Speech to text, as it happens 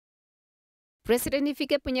President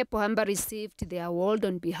Hifikepunye Pohamba received the award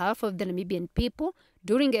on behalf of the Namibian people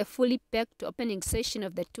during a fully packed opening session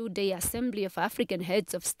of the two-day Assembly of African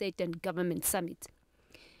Heads of State and Government Summit.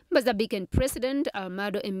 Mozambican President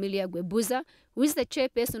Almado Emilia Guebuza, who is the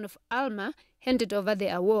chairperson of ALMA, handed over the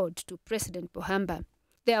award to President Pohamba.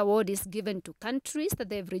 The award is given to countries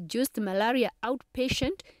that have reduced malaria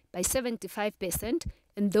outpatient by 75%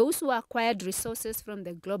 and those who acquired resources from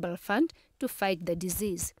the Global Fund to fight the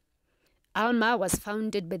disease. ALMA was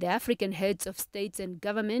founded by the African heads of states and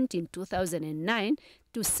government in 2009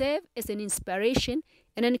 to serve as an inspiration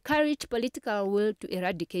and encourage political will to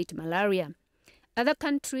eradicate malaria. Other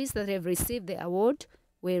countries that have received the award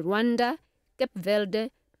were Rwanda, Cape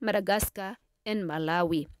Verde, Madagascar, and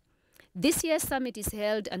Malawi. This year's summit is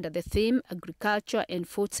held under the theme Agriculture and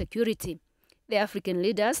Food Security. The African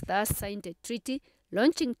leaders thus signed a treaty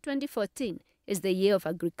launching 2014 as the Year of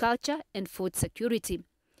Agriculture and Food Security.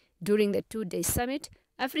 During the two-day summit,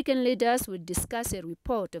 African leaders will discuss a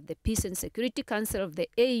report of the Peace and Security Council of the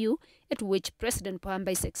AU, at which President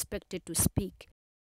Pohamba is expected to speak.